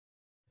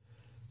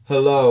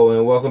Hello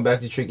and welcome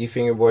back to Tricky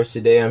Fingerboards.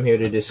 Today I'm here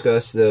to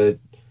discuss the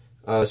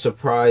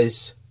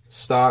surprise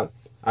stock.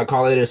 I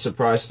call it a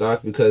surprise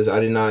stock because I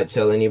did not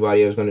tell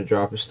anybody I was going to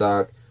drop a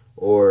stock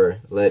or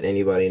let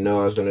anybody know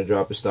I was going to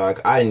drop a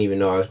stock. I didn't even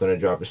know I was going to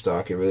drop a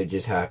stock. It really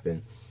just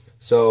happened.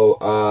 So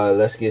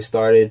let's get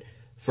started.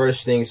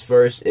 First things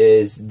first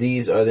is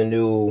these are the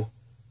new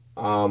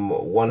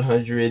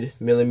 100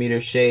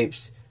 millimeter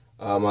shapes.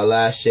 My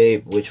last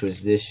shape, which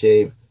was this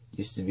shape,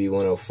 used to be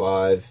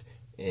 105.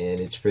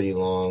 And it's pretty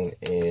long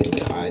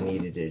and I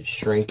needed to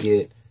shrink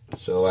it,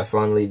 so I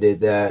finally did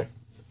that.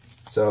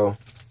 So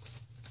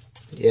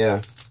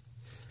yeah,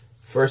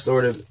 first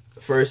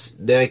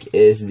deck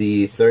is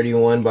the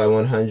 31 by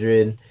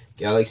 100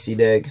 Galaxy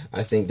deck.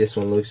 I think this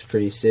one looks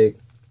pretty sick.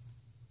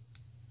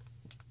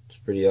 It's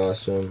pretty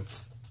awesome.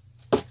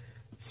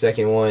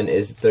 Second one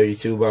is the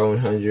 32 by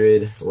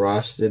 100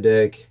 Rasta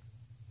deck.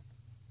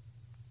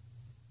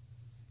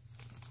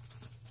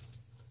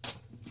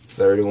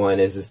 Third one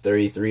is this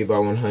 33 by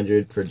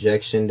 100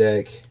 projection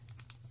deck.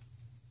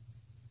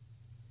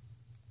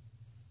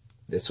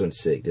 This one's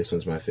sick. This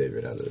one's my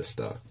favorite out of the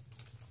stock.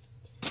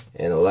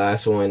 And the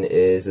last one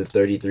is a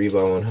 33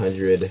 by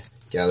 100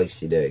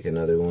 Galaxy deck,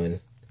 another one.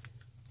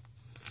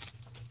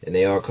 And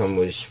they all come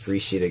with free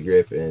sheet of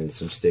grip and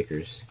some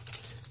stickers.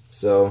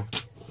 So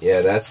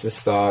yeah, that's the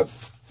stock.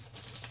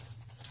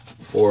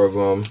 4 of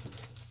them,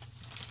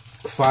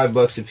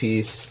 $5 a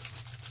piece.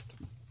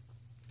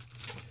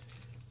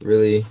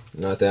 Really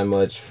not that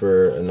much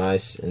for a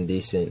nice and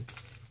decent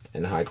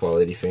and high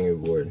quality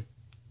fingerboard.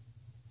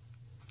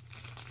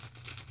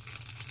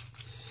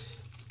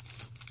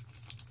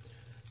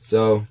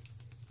 So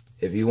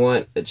if you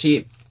want a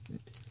cheap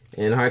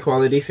and high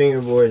quality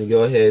fingerboard,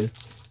 go ahead,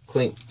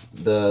 click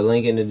the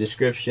link in the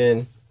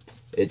description.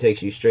 It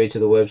takes you straight to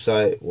the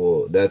website.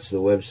 Well, that's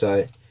the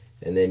website,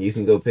 and then you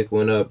can go pick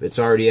one up. It's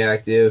already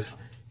active,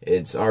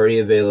 it's already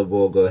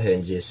available. Go ahead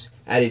and just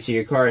add it to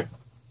your cart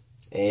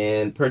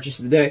and purchase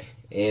the deck,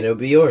 and it'll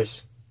be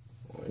yours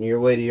on your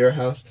way to your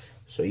house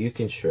so you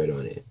can shred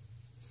on it.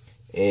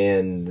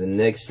 And the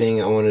next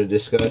thing I want to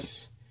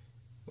discuss,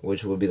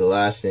 which will be the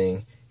last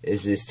thing,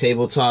 is this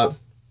tabletop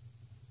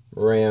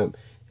ramp,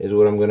 is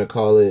what I'm going to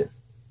call it.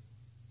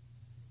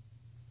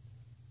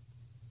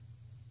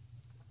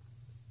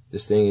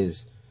 This thing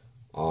is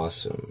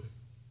awesome,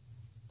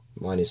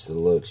 minus the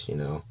looks, you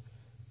know,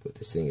 but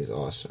this thing is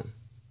awesome.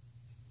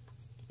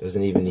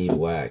 Doesn't even need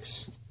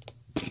wax.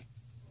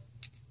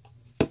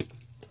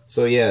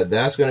 So yeah,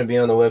 that's going to be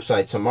on the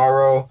website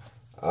tomorrow.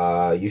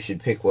 You should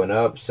pick one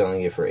up,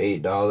 selling it for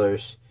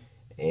 $8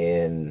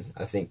 and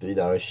I think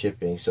 $3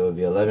 shipping, so it'll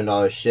be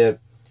 $11 ship,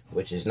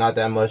 which is not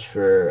that much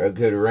for a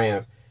good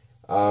ramp.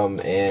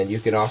 And you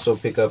can also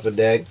pick up a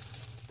deck,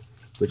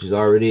 which is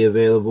already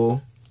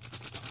available.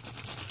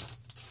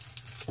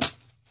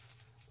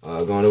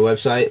 Go on the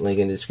website, link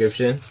in the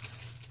description.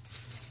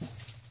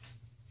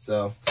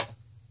 So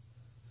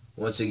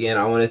once again,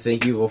 I want to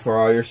thank you for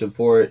all your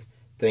support.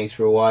 Thanks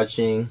for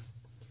watching.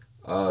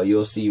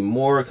 You'll see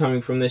more coming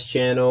from this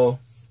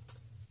channel,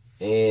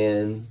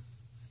 and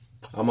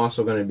I'm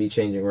also going to be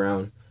changing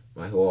around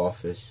my whole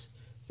office,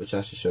 which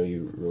I should show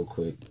you real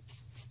quick.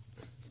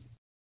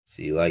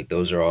 See, like,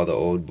 those are all the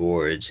old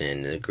boards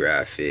and the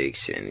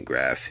graphics, and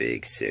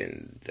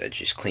I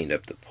just cleaned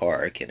up the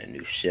park and a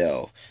new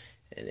shelf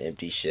and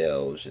empty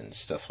shelves and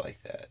stuff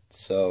like that.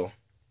 So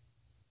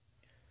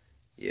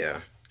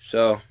yeah,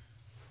 so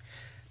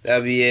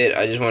that'll be it.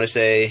 I just want to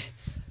say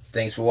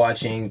thanks for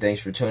watching,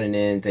 thanks for tuning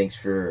in, thanks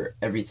for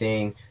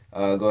everything.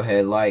 Go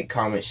ahead, like,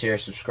 comment, share,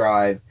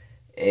 subscribe,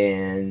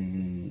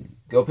 and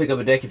go pick up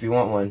a deck if you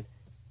want one.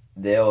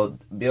 They'll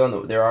be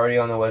on they're already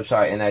on the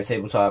website, and that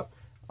tabletop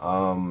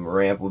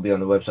ramp will be on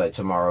the website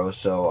tomorrow.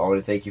 So I want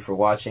to thank you for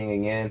watching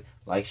again.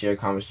 Like, share,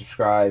 comment,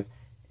 subscribe,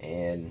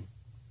 and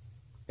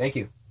thank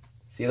you.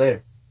 See you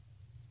later.